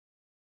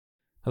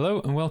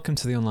Hello and welcome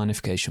to the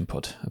Onlineification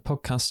Pod, a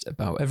podcast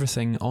about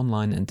everything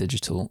online and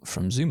digital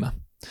from Zuma.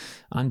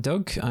 I'm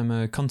Doug, I'm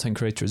a content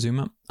creator at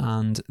Zuma,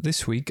 and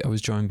this week I was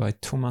joined by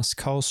Thomas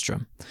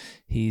Karlström.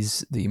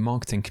 He's the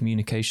marketing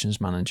communications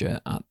manager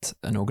at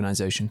an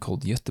organisation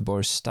called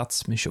Göteborgs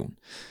Stadsmission.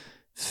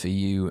 For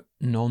you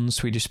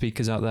non-Swedish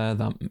speakers out there,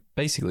 that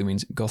basically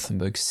means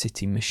Gothenburg's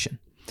City Mission.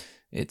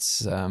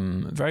 It's a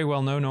very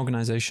well-known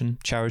organisation,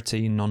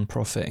 charity,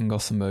 non-profit in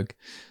Gothenburg,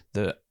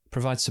 that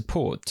provides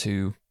support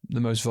to the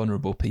most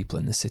vulnerable people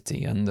in the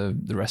city and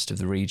the rest of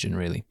the region,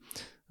 really,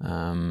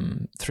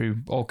 through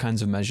all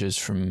kinds of measures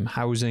from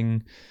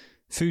housing,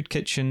 food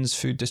kitchens,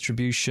 food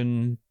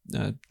distribution,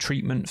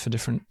 treatment for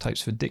different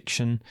types of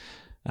addiction,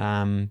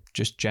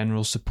 just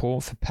general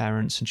support for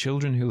parents and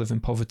children who live in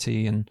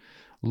poverty, and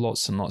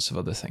lots of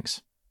other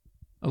things.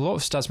 A lot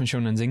of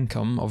Stadsmissionen's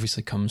income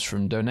obviously comes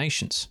from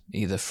donations,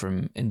 either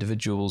from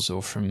individuals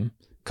or from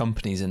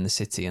companies in the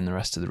city and the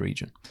rest of the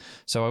region.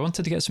 So I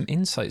wanted to get some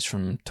insights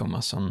from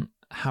Thomas on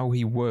how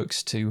he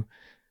works to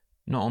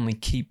not only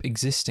keep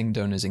existing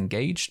donors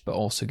engaged, but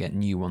also get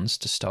new ones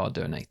to start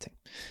donating.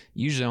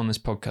 Usually on this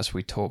podcast,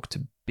 we talk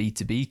to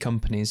B2B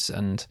companies,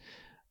 and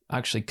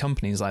actually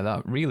companies like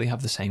that really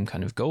have the same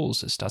kind of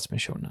goals as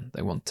Stadsmissionen.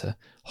 They want to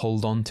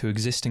hold on to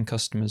existing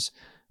customers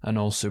and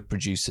also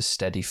produce a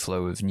steady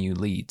flow of new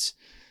leads.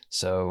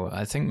 So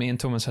I think me and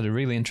Thomas had a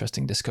really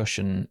interesting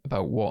discussion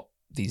about what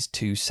these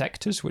two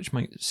sectors, which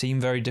might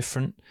seem very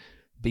different,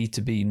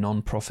 B2B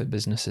non-profit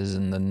businesses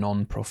and the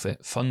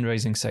non-profit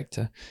fundraising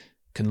sector,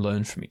 can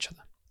learn from each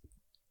other.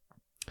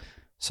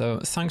 So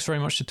thanks very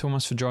much to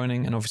Thomas for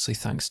joining, and obviously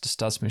thanks to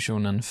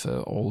Stadsmissionen for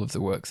all of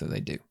the work that they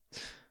do.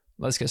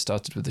 Let's get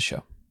started with the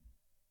show.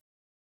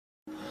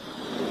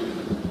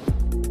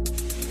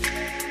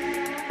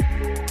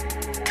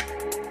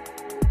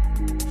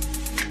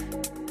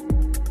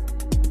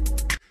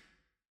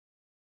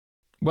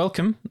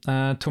 Welcome,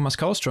 Thomas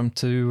Karlström,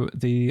 to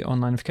the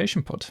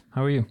Onlineification Pod.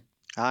 How are you?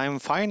 I'm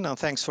fine, and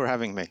thanks for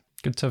having me.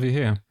 Good to have you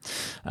here.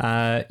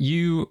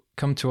 You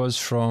come to us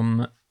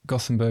from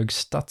Göteborgs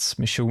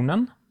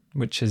Stadsmission,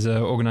 which is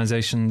an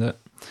organisation that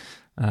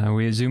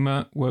we at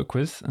Zuma work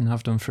with and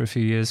have done for a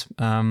few years.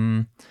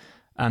 And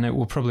it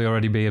will probably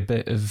already be a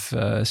bit of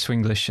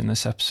Swinglish in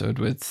this episode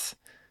with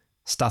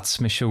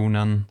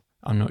Stadsmissionen.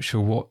 I'm not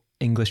sure what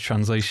English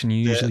translation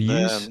you usually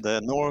use.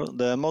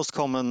 The most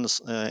common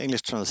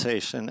English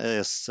translation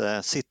is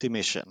City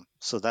Mission.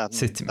 So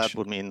that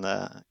would mean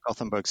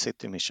Gothenburg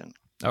City Mission.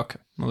 Okay,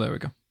 well, there we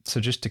go. So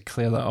just to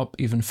clear that up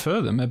even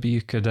further, maybe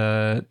you could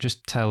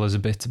just tell us a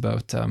bit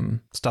about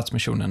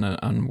Stadsmissionen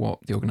and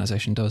what the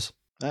organisation does.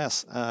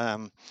 Yes,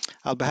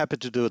 I'll be happy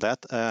to do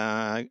that.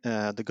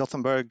 The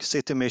Gothenburg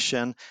City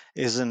Mission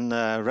is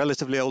a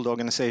relatively old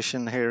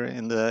organization here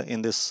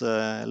in this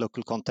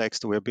local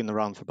context. We have been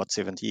around for about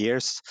 70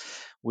 years.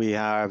 We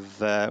are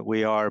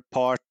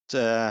part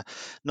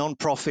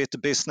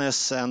non-profit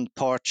business and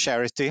part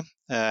charity.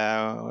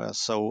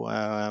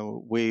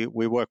 So we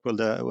work with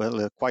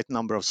quite a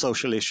number of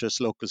social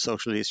issues, local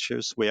social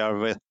issues. We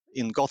are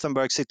in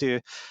Gothenburg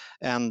City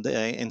and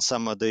in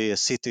some of the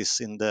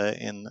cities on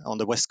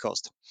the West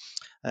Coast.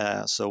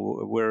 So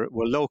we're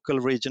local,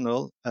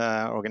 regional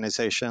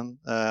organization.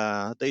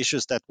 The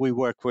issues that we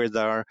work with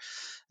are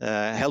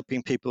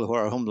helping people who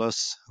are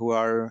homeless, who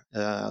are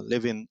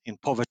living in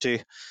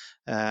poverty,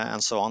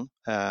 and so on.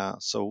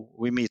 So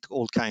we meet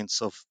all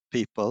kinds of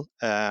people,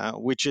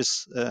 which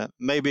is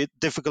maybe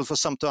difficult for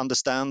some to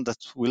understand, that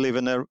we live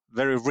in a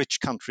very rich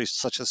country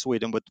such as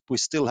Sweden, but we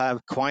still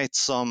have quite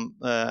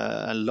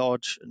a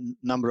large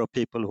number of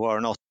people who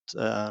are not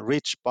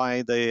reached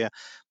by the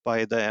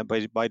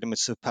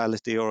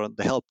municipality or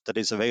the help that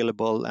is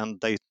available,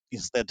 and they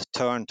instead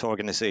turn to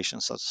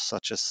organizations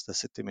such as the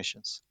City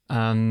Missions.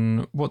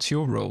 And what's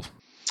your role?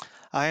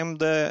 I am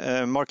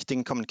the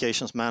marketing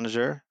communications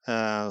manager,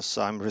 so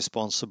I'm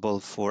responsible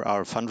for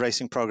our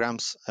fundraising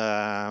programs.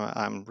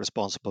 I'm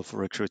responsible for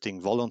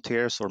recruiting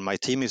volunteers, or my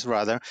team is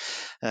rather,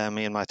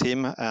 me and my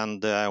team,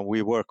 and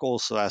we work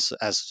also as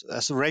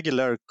a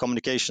regular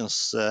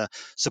communications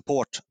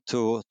support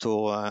to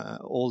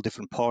all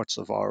different parts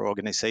of our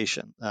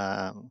organization.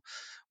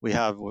 We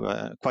have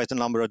quite a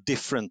number of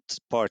different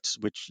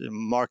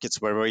markets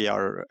where we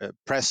are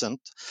present.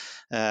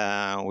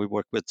 We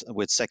work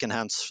with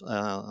secondhand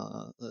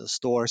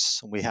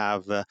stores. We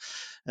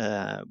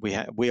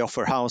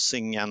offer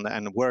housing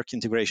and work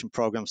integration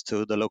programs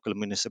to the local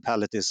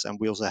municipalities, and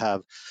we also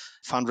have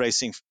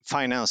fundraising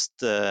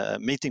financed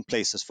meeting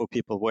places for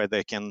people where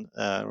they can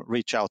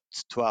reach out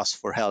to us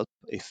for help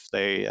if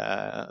they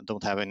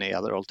don't have any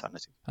other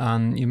alternative.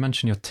 And you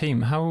mentioned your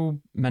team. How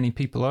many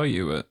people are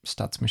you at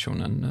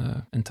Stadsmissionen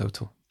in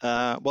total?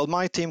 Well,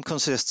 my team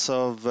consists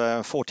of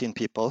 14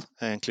 people,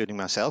 including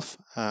myself,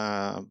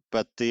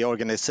 but the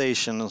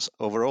organization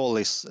overall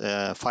is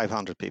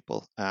 500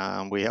 people.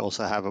 We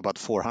also have about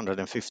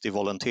 450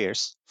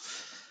 volunteers.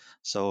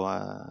 So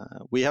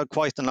we have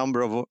quite a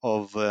number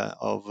of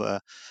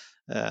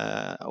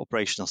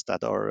operations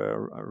that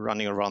are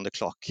running around the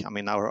clock. I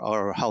mean,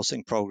 our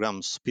housing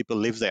programs, people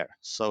live there,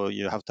 so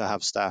you have to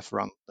have staff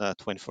run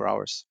 24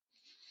 hours.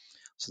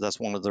 So that's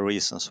one of the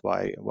reasons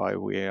why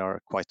we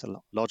are quite a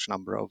large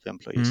number of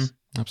employees.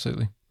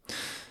 Absolutely.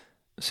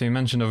 So you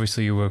mentioned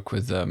obviously you work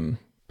with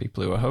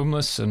people who are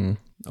homeless, and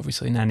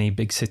obviously in any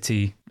big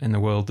city in the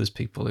world there's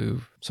people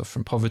who suffer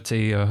from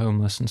poverty or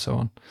homeless and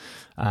so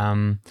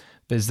on.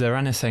 But is there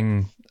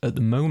anything at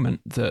the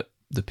moment that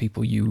the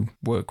people you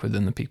work with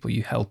and the people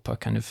you help are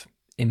kind of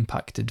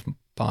impacted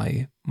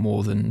by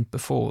more than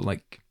before?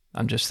 Like,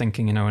 I'm just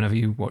thinking, whenever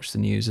you watch the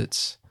news,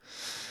 it's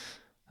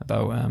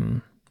about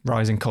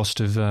rising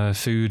cost of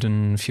food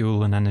and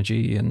fuel and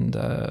energy and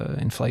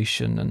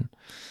inflation. And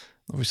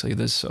obviously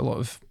there's a lot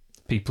of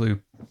people who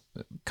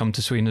come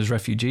to Sweden as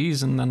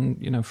refugees, and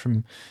then,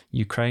 from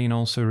Ukraine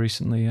also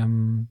recently,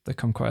 they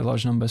come quite a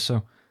large number.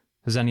 So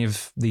has any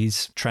of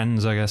these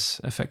trends, I guess,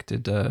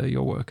 affected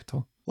your work at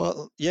all?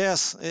 Well,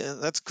 yes,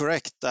 that's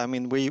correct. I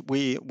mean,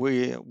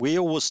 we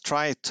always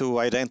try to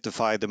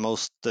identify the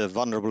most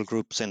vulnerable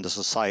groups in the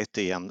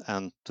society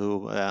and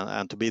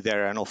to be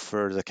there and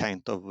offer the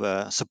kind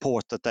of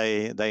support that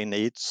they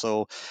need.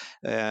 So,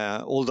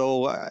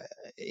 although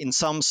in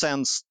some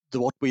sense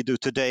what we do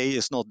today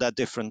is not that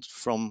different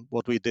from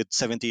what we did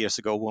 70 years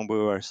ago when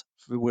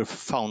we were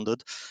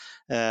founded.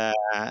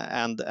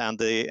 And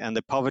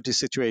the poverty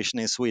situation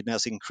in Sweden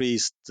has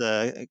increased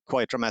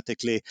quite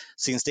dramatically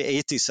since the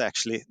 80s,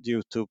 actually,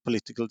 due to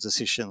political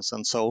decisions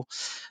and so.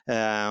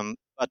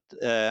 But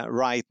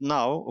right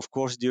now, of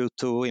course, due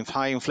to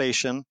high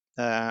inflation,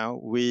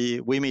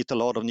 we meet a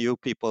lot of new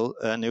people,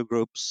 new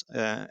groups,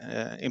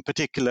 in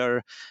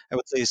particular, I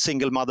would say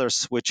single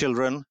mothers with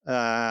children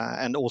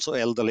and also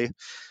elderly.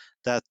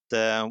 That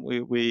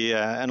we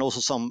and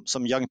also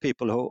some young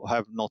people who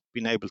have not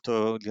been able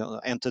to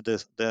enter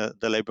the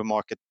labor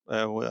market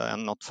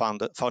and not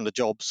found a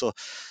job. So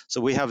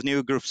we have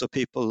new groups of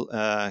people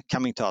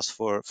coming to us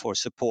for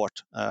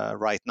support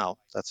right now.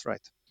 That's right.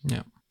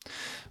 Yeah,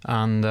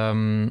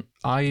 and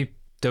I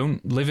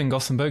don't live in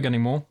Gothenburg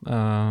anymore.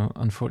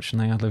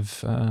 Unfortunately, I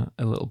live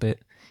a little bit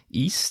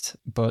east,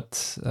 but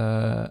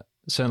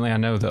certainly I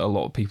know that a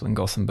lot of people in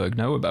Gothenburg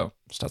know about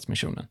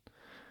Stadsmissionen.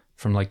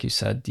 From, like you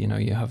said,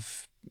 you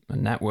have a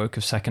network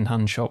of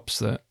secondhand shops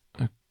that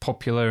are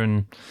popular,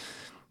 and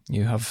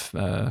you have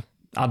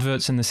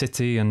adverts in the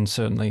city. And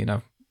certainly,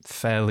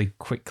 fairly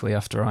quickly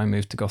after I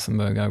moved to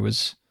Gothenburg, I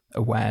was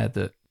aware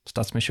that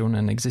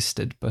Stadsmissionen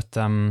existed. But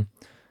and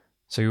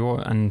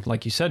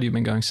like you said, you've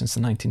been going since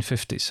the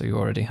 1950s, so you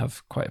already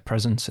have quite a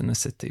presence in the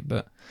city.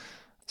 But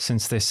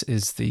since this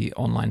is the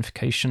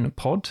onlineification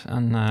pod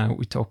and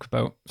we talk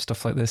about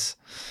stuff like this,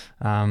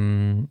 I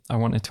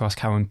wanted to ask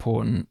how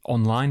important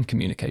online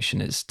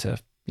communication is to,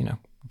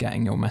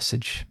 getting your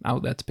message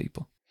out there to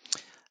people.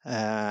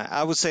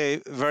 I would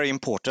say very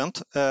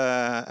important,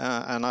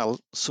 and I'll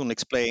soon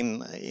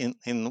explain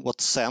in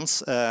what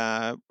sense.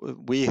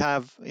 We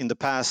have in the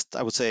past,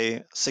 I would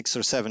say 6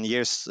 or 7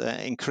 years,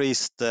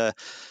 increased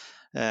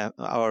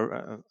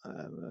our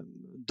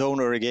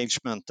donor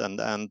engagement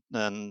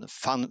and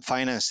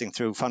financing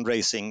through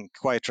fundraising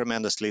quite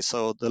tremendously.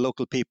 So the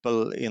local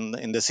people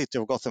in the city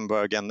of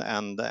Gothenburg and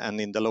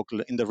in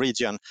the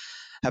region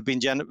have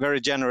been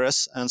very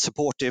generous and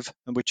supportive,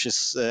 which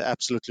is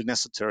absolutely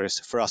necessary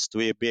for us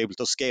to be able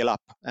to scale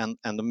up and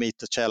meet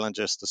the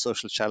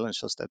social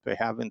challenges that we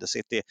have in the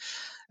city.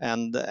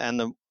 And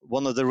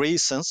one of the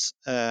reasons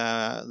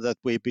that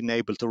we've been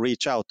able to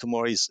reach out to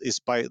more is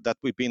by that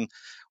we've been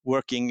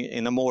working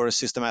in a more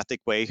systematic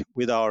way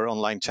with our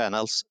online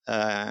channels,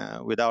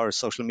 with our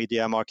social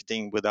media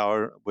marketing, with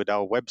our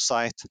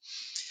website,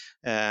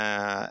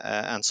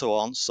 and so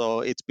on. So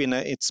it's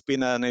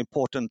been an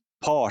important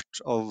part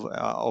of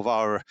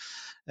our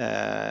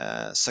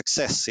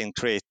success in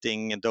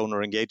creating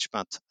donor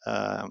engagement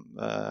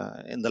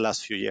in the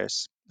last few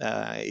years.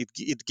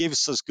 It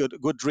gives us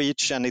good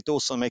reach, and it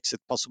also makes it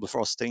possible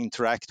for us to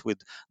interact with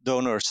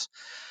donors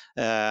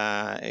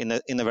in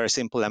a very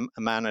simple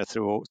manner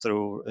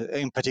through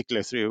in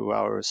particular through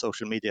our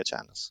social media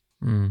channels.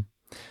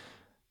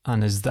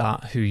 And is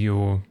that who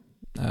you're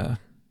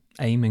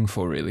aiming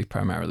for, really,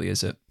 primarily?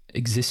 Is it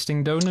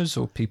existing donors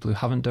or people who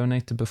haven't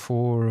donated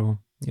before, or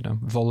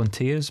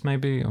volunteers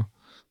maybe? Or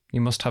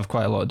you must have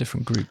quite a lot of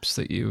different groups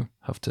that you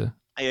have to.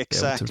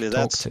 Exactly.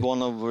 That's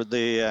one of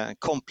the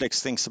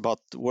complex things about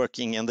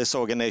working in this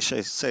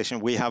organization.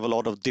 We have a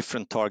lot of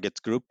different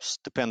target groups,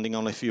 depending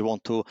on if you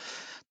want to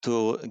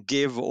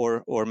give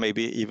or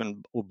maybe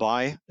even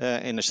buy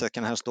in a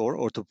secondhand store,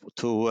 or to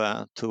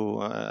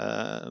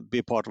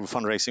be part of a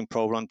fundraising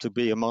program, to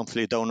be a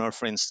monthly donor,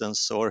 for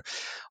instance,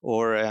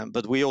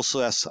 but we also,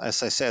 as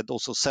I said,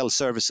 also sell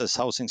services,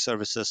 housing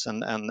services,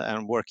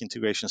 and work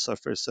integration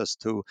services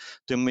to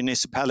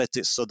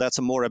municipalities. So that's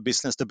a more a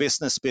business to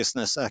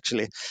business actually.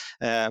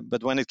 really.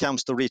 But when it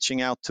comes to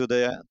reaching out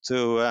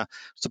to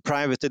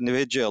private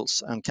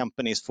individuals and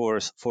companies for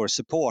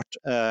support,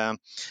 the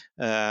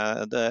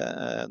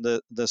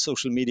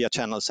social media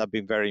channels have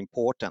been very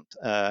important,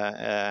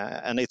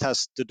 and it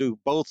has to do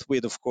both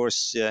with, of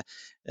course,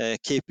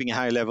 keeping a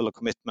high level of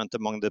commitment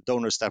among the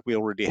donors that we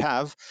already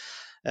have,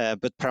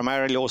 but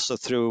primarily also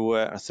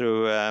through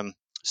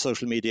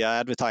social media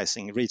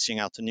advertising, reaching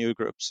out to new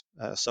groups.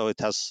 So it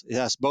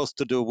has both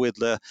to do with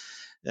the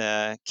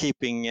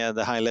keeping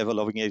the high level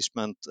of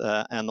engagement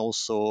and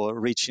also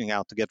reaching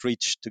out to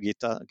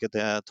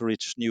to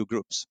reach new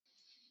groups.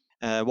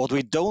 What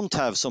we don't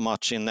have so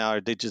much in our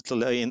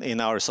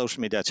in our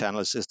social media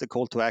channels is the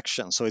call to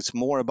action. So it's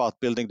more about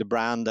building the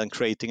brand and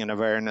creating an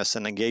awareness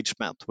and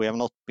engagement. We have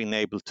not been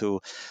able to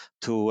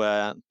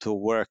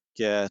work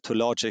to a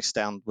large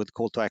extent with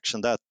call to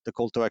action. That the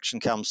call to action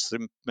comes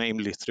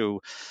mainly through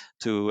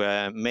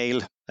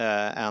mail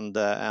and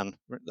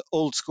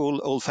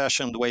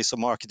old-fashioned ways of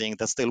marketing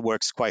that still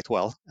works quite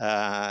well.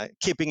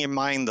 Keeping in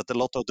mind that a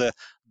lot of the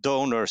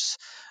donors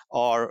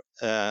are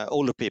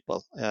older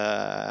people.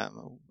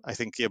 I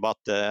think about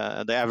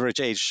the average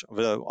age of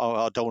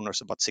our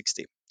donors about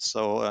 60.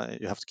 So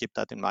you have to keep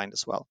that in mind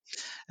as well.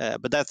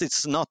 But that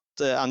it's not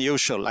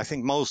unusual. I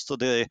think most of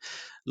the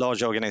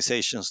large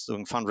organizations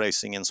doing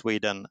fundraising in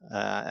Sweden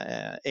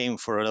aim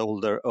for an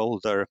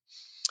older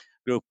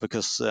group,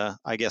 because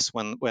I guess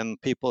when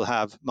people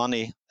have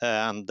money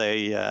and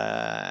they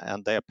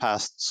are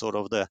past sort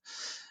of the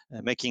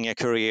making a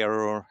career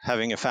or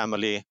having a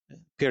family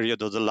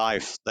period of the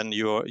life, then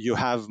you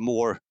have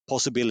more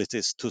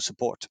possibilities to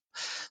support.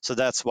 So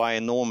that's why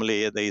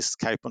normally these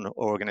type of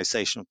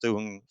organizations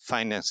doing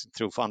financing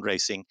through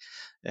fundraising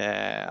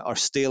are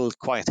still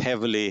quite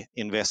heavily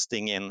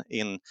investing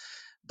in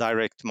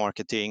direct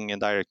marketing and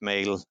direct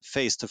mail,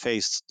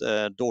 face-to-face,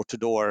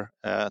 door-to-door,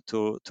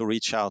 to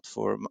reach out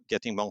for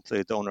getting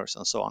monthly donors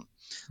and so on.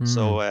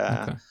 So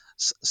okay.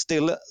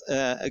 still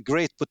a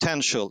great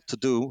potential to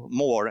do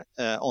more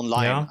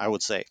online, I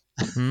would say.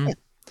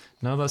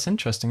 No, that's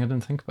interesting. I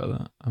didn't think about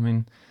that. I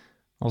mean,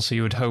 also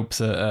you would hope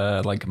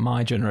that like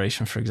my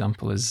generation, for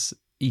example, is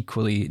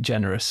equally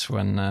generous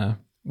when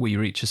we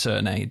reach a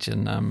certain age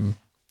and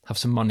have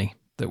some money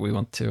that we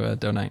want to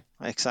donate.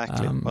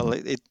 Exactly. Well,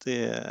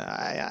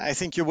 I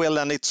think you will,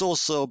 and it's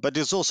also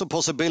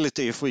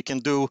possibility if we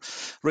can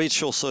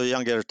reach also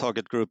younger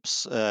target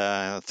groups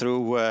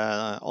through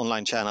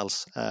online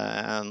channels,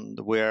 and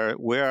we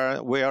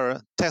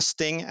are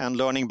testing and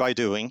learning by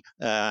doing,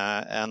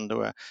 and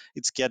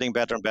it's getting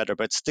better and better.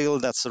 But still,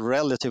 that's a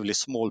relatively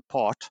small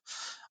part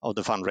of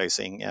the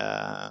fundraising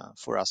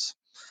for us.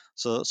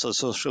 So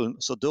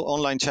the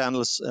online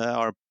channels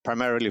are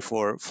primarily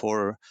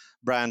for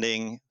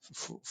branding,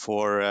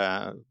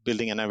 for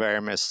building an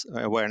awareness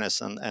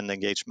and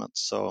engagement.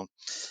 So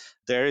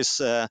there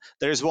is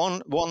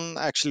one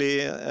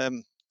actually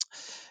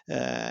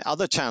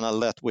other channel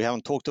that we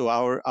haven't talked to.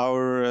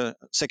 Our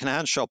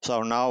secondhand shops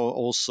are now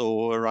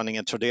also running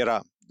a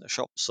Tradera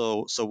shop.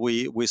 So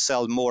we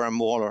sell more and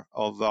more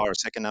of our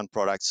secondhand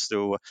products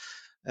through.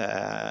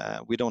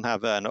 We don't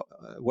have a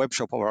web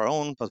shop of our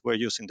own, but we're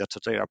using the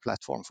Tradera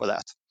platform for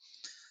that.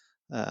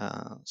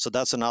 So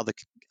that's another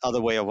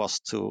way of us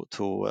to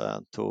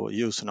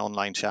use an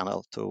online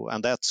channel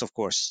and that's of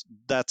course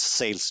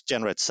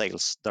generates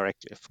sales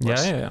directly. Of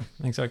course. Yeah,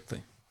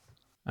 exactly.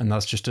 And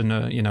that's just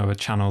a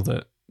channel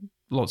that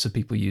lots of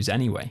people use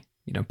anyway.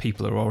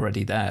 People are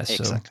already there. So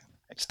exactly.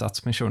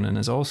 Stadsmissionen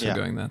is also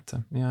going there.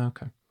 Yeah,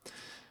 okay.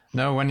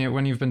 No, when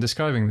you've been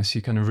describing this,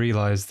 you kind of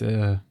realize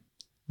the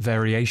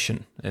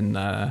variation in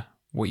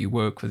what you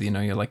work with.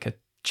 You're like a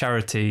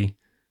charity,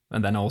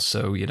 and then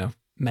also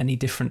many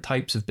different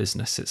types of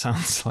business. It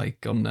sounds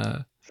like on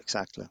the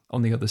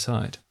other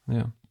side.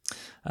 Yeah,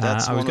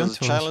 that's one of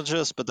the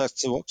challenges, but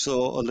that's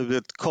also a little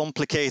bit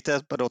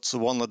complicated, but also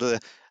one of the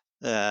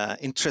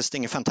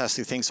interesting and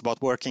fantastic things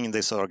about working in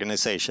this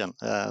organization.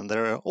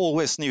 There are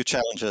always new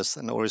challenges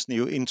and always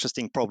new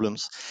interesting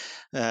problems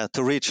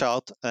to reach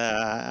out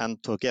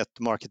and to get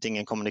marketing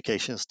and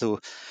communications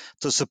to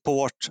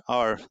support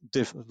our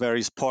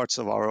various parts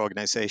of our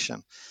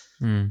organization.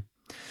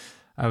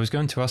 I was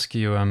going to ask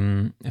you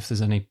if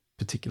there's any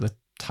particular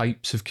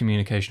types of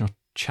communication or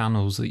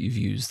channels that you've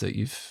used that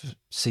you've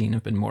seen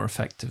have been more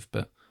effective,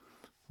 but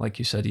like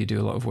you said, you do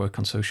a lot of work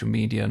on social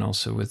media and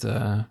also with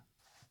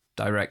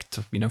direct,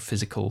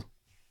 physical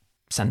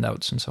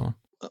send-outs and so on.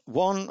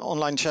 One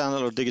online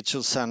channel or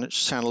digital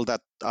channel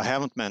that I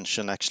haven't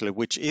mentioned actually,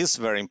 which is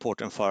very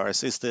important for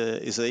us, is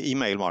the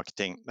email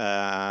marketing.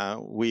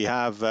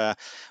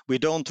 We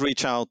don't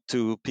reach out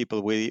to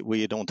people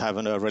we don't have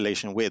a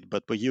relation with,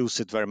 but we use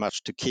it very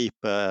much to keep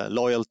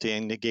loyalty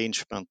and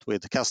engagement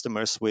with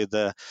customers, with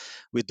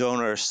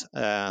donors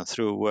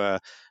through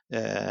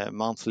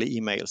monthly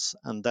emails,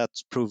 and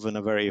that's proven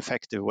a very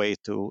effective way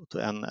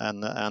and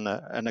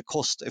a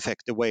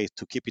cost-effective way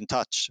to keep in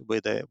touch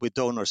with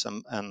donors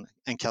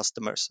and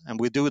customers, and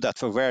we do that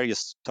for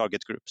various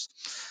target groups.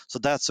 So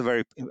that's a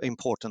very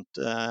important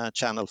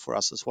channel for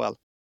us as well.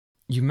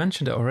 You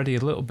mentioned it already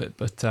a little bit,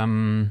 but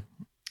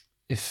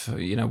if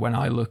when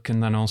I look,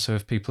 and then also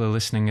if people are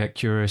listening, get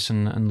curious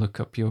and look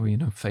up your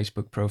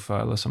Facebook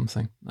profile or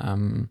something,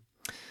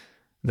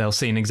 they'll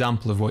see an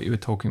example of what you were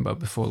talking about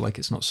before. Like,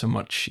 it's not so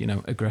much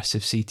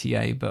aggressive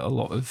CTA, but a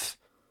lot of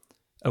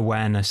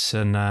awareness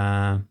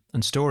and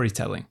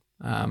storytelling.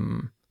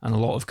 And a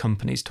lot of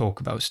companies talk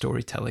about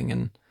storytelling,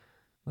 and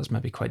that's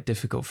maybe quite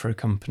difficult for a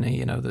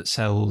company that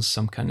sells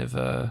some kind of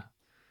a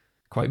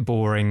quite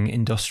boring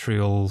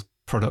industrial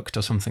product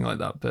or something like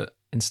that. But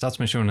in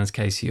Stadsmission's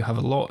case, you have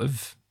a lot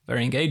of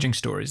very engaging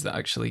stories that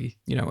actually,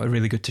 are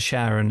really good to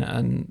share.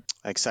 And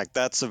Exactly.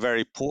 That's a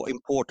very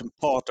important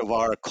part of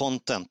our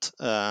content,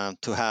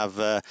 to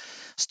have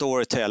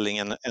storytelling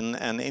and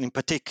in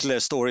particular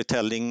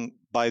storytelling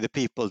by the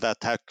people that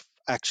have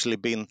actually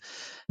been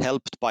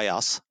helped by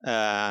us.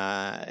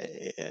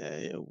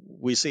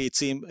 We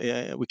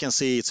can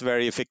see it's a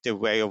very effective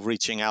way of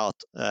reaching out,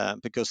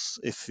 because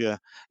if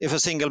a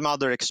single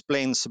mother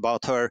explains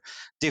about her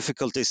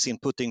difficulties in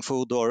putting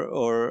food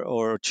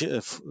or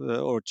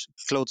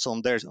clothes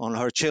on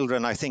her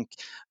children, I think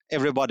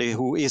everybody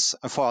who is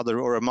a father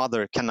or a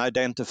mother can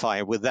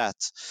identify with that.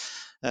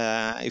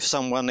 If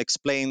someone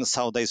explains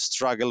how they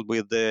struggled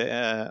with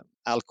the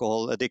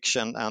alcohol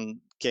addiction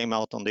and came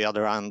out on the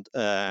other end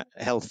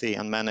healthy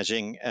and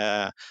managing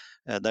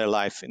their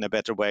life in a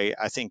better way,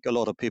 I think a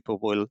lot of people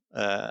will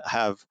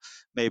have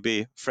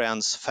maybe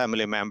friends,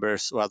 family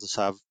members who others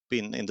have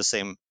been in the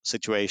same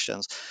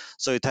situations.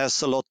 So it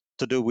has a lot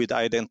to do with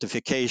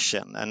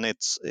identification, and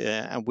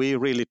and we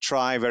really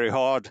try very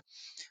hard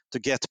to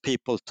get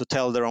people to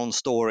tell their own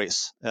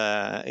stories.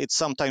 It's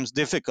sometimes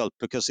difficult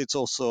because it's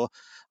also a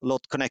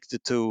lot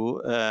connected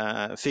to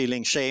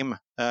feeling shame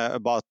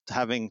about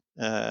having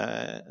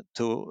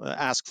to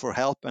ask for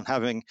help and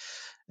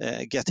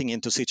getting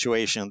into a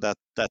situation that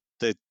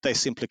they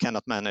simply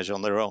cannot manage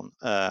on their own.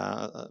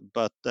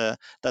 But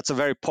that's a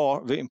very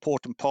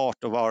important part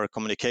of our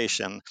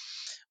communication.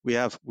 We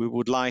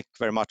would like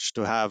very much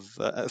to have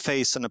a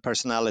face and a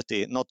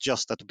personality, not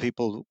just that the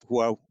people who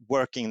are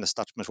working in the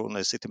Stadsmission,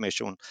 the City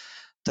Mission,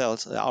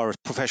 tells our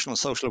professional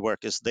social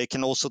workers. They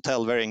can also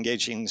tell very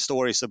engaging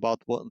stories about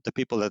the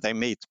people that they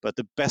meet. But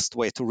the best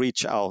way to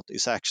reach out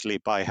is actually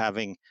by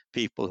having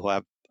people who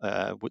have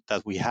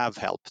that we have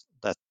helped,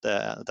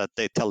 that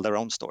they tell their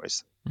own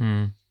stories.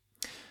 Mm.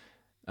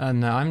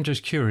 And I'm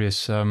just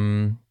curious,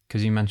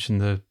 because you mentioned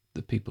the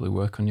people who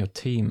work on your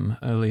team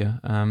earlier.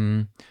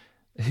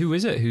 Who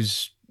is it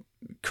who's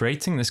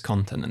creating this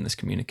content and this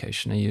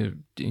communication? Are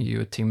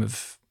you a team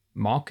of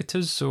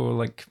marketers, or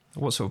like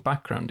what sort of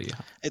background do you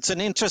have? It's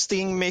an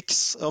interesting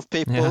mix of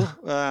people.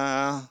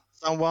 Yeah.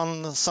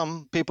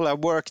 Some people have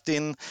worked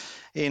in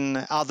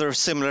other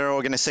similar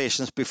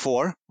organizations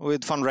before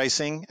with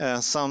fundraising.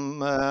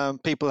 Some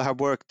people have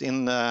worked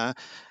in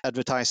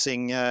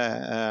advertising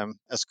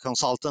as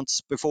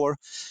consultants before.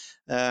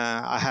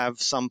 I have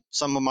some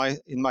of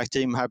my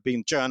team have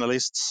been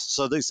journalists.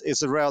 So this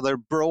is a rather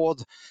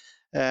broad.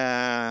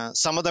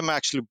 Some of them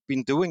actually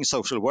been doing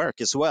social work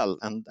as well,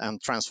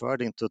 and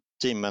transferred into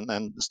team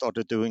and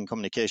started doing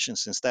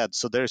communications instead.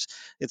 So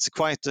it's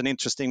quite an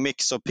interesting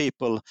mix of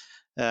people.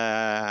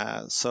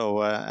 And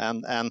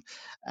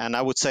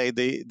I would say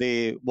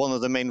the one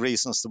of the main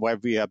reasons why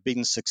we have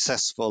been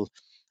successful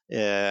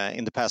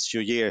in the past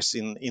few years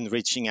in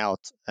reaching out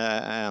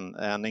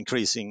and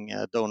increasing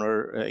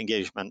donor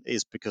engagement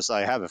is because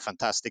I have a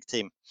fantastic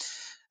team.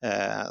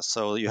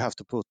 So you have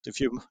to if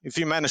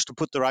you manage to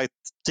put the right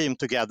team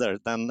together,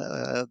 then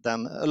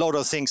a lot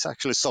of things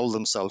actually solve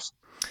themselves.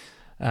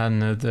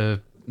 And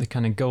the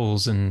kind of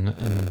goals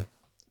and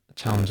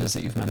challenges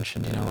that you've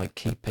mentioned, like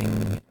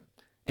keeping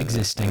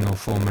existing or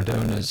former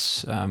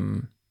donors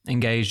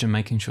engaged and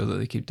making sure that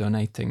they keep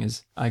donating,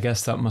 I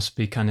guess that must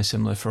be kind of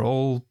similar for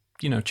all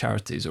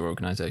charities or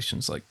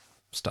organizations like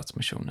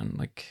Stadsmission, and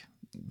like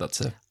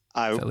that's a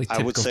fairly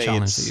typical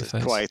challenge that you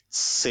face. Quite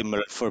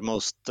similar for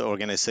most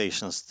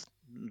organizations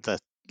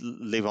that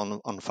live on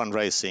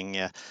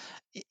fundraising.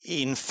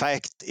 In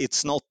fact,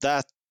 it's not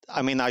that.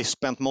 I mean, I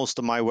spent most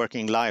of my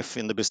working life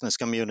in the business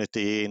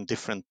community in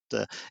different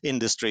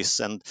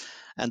industries, and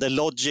the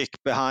logic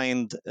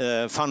behind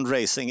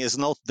fundraising is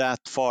not that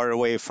far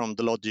away from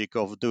the logic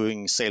of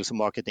doing sales and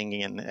marketing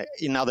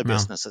in other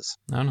businesses.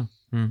 No,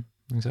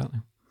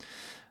 exactly.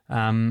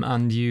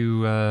 And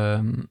you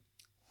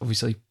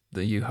obviously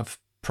you have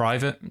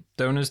private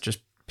donors, just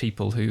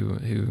people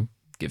who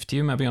give to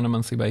you maybe on a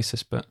monthly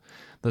basis, but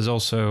there's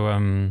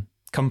also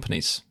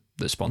companies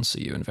that sponsor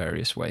you in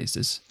various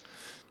ways.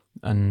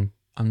 And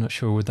I'm not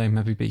sure, would they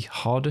maybe be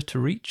harder to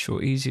reach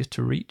or easier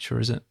to reach, or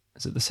is it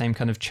the same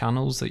kind of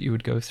channels that you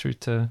would go through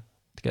to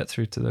get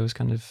through to those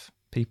kind of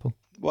people?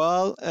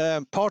 Well,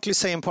 partly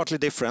same, partly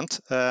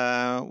different.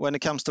 When it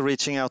comes to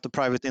reaching out to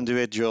private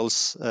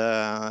individuals,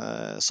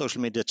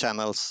 social media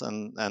channels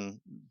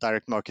and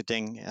direct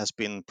marketing has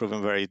been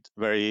proven very,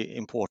 very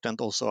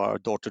important. Also, our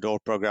door-to-door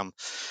program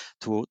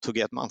to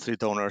get monthly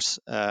donors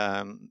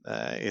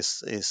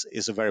is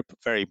a very,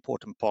 very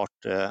important part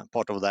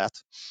of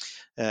that.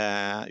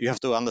 You have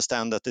to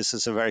understand that this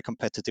is a very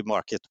competitive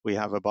market. We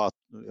have about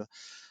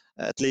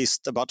at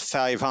least about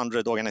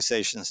 500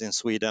 organizations in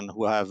Sweden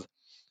who have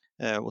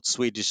what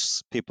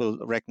Swedish people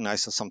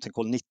recognize as something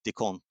called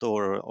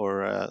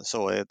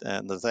 90-konto,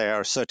 and they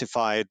are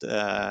certified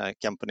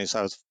companies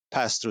have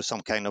passed through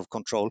some kind of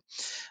control,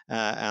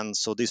 and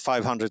so these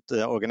 500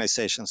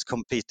 organizations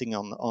competing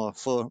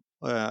for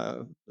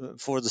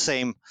the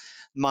same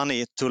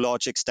money to a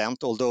large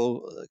extent.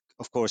 Although,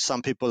 of course,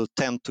 some people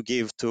tend to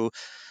give to.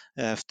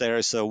 If there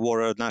is a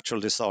war or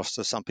natural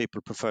disaster, some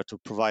people prefer to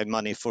provide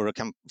money for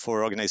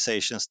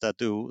organizations that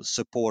do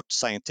support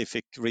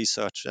scientific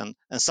research, and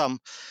some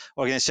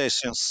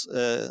organizations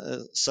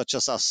such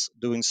as us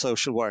doing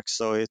social work.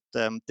 So it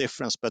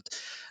differs. But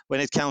when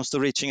it comes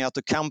to reaching out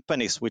to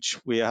companies, which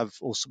we have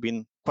also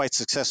been quite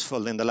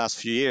successful in the last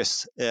few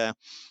years,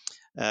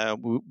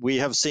 we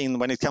have seen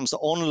when it comes to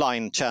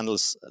online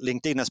channels,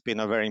 LinkedIn has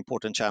been a very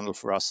important channel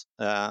for us,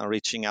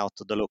 reaching out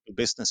to the local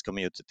business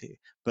community.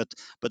 But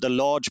a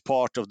large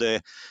part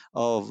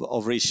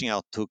of reaching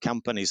out to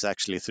companies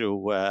actually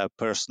through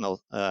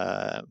personal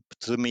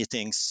through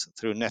meetings,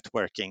 through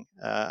networking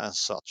and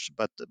such.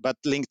 But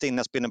LinkedIn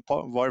has been a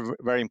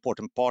very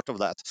important part of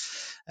that,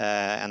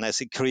 and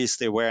has increased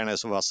the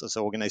awareness of us as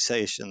an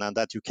organization, and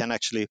that you can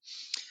actually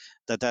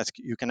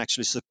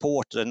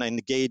support and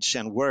engage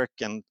and work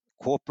and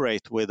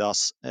cooperate with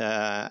us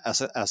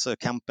as a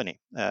company,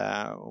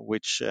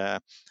 which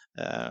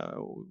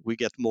we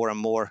get more and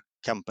more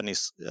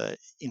companies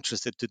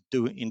interested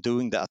in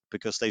doing that,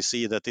 because they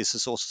see that this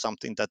is also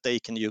something that they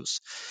can use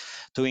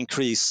to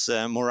increase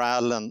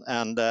morale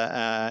and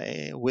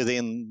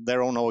within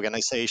their own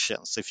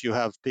organizations. If you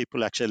have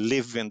people actually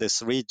live in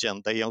this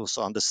region, they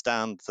also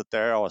understand that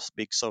there are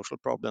big social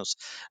problems,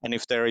 and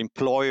if their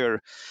employer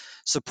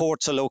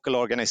supports a local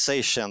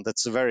organization,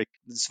 it's very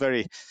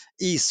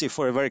easy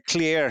for a very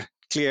clear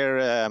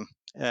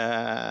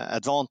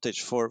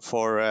advantage for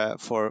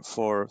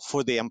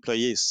the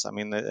employees. I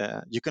mean,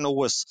 you can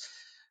always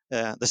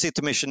the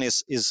city mission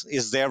is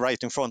there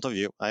right in front of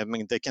you. I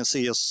mean, they can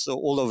see us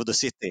all over the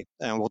city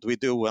and what we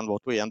do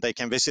and they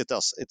can visit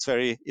us. It's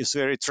very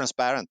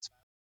transparent.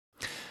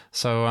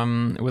 So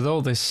with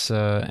all this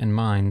in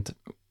mind,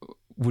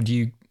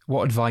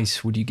 what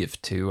advice would you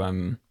give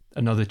to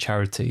another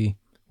charity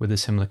with a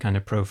similar kind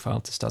of profile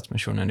to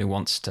Stadsmissionen who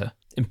wants to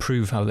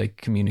improve how they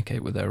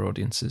communicate with their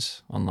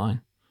audiences online?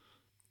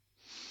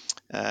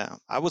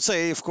 I would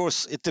say, of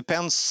course, it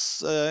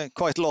depends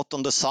quite a lot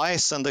on the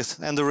size and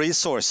the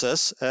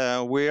resources.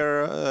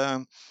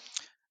 We're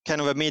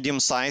kind of a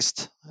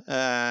medium-sized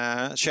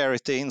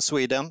charity in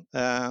Sweden,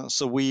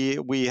 so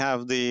we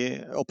have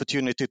the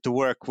opportunity to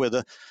work with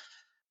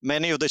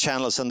many of the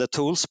channels and the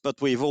tools,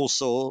 but we've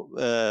also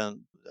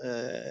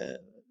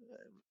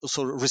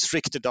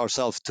restricted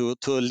ourselves to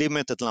a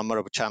limited number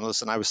of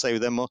channels. And I would say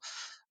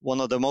one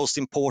of the most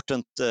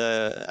important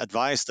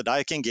advice that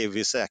I can give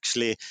is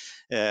actually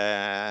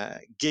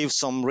give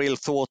some real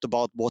thought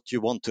about what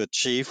you want to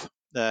achieve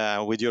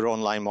with your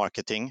online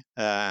marketing.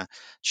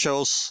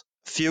 Choose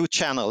few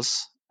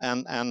channels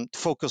and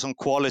focus on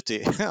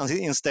quality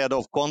instead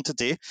of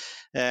quantity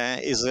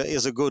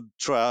is a good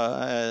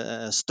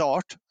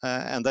start,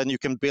 and then you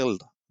can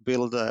build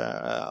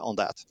on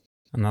that.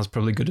 And that's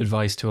probably good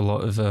advice to a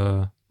lot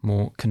of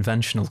more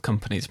conventional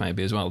companies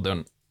maybe as well.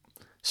 Don't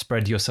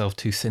spread yourself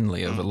too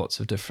thinly over lots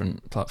of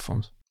different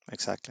platforms.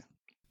 Exactly.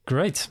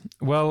 Great.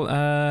 Well,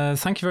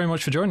 thank you very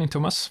much for joining,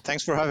 Thomas.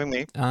 Thanks for having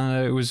me.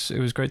 It was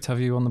great to have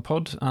you on the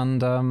pod.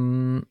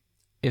 And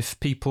if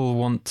people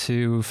want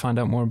to find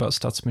out more about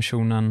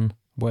Stadsmissionen,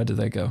 where do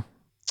they go?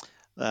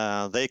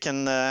 They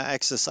can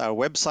access our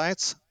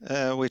website,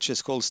 which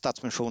is called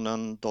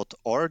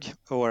stadsmissionen.org,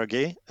 or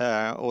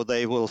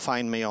they will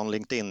find me on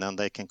LinkedIn and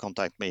they can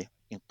contact me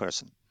in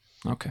person.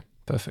 Okay,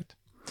 perfect.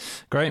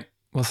 Great.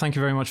 Well, thank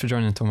you very much for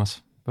joining,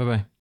 Thomas.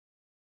 Bye-bye.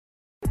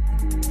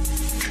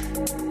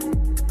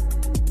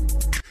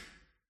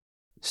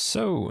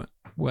 So,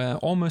 we're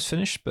almost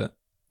finished, but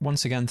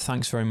once again,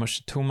 thanks very much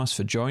to Thomas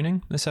for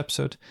joining this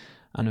episode.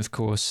 And of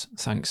course,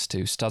 thanks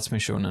to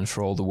Stadsmissionen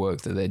for all the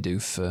work that they do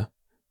for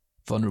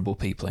vulnerable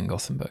people in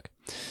Gothenburg.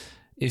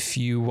 If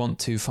you want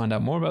to find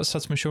out more about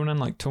Stadsmissionen,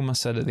 like Thomas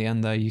said at the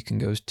end there, you can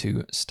go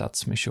to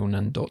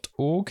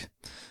stadsmissionen.org.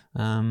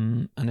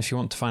 And if you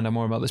want to find out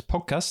more about this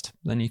podcast,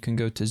 then you can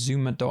go to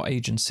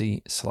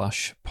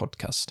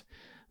zooma.agency/podcast.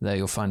 There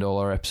you'll find all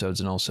our episodes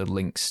and also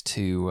links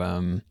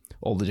to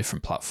all the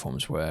different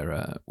platforms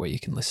where you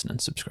can listen and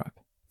subscribe.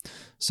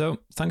 So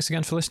thanks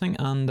again for listening,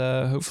 and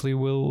hopefully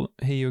we'll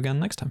hear you again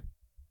next time.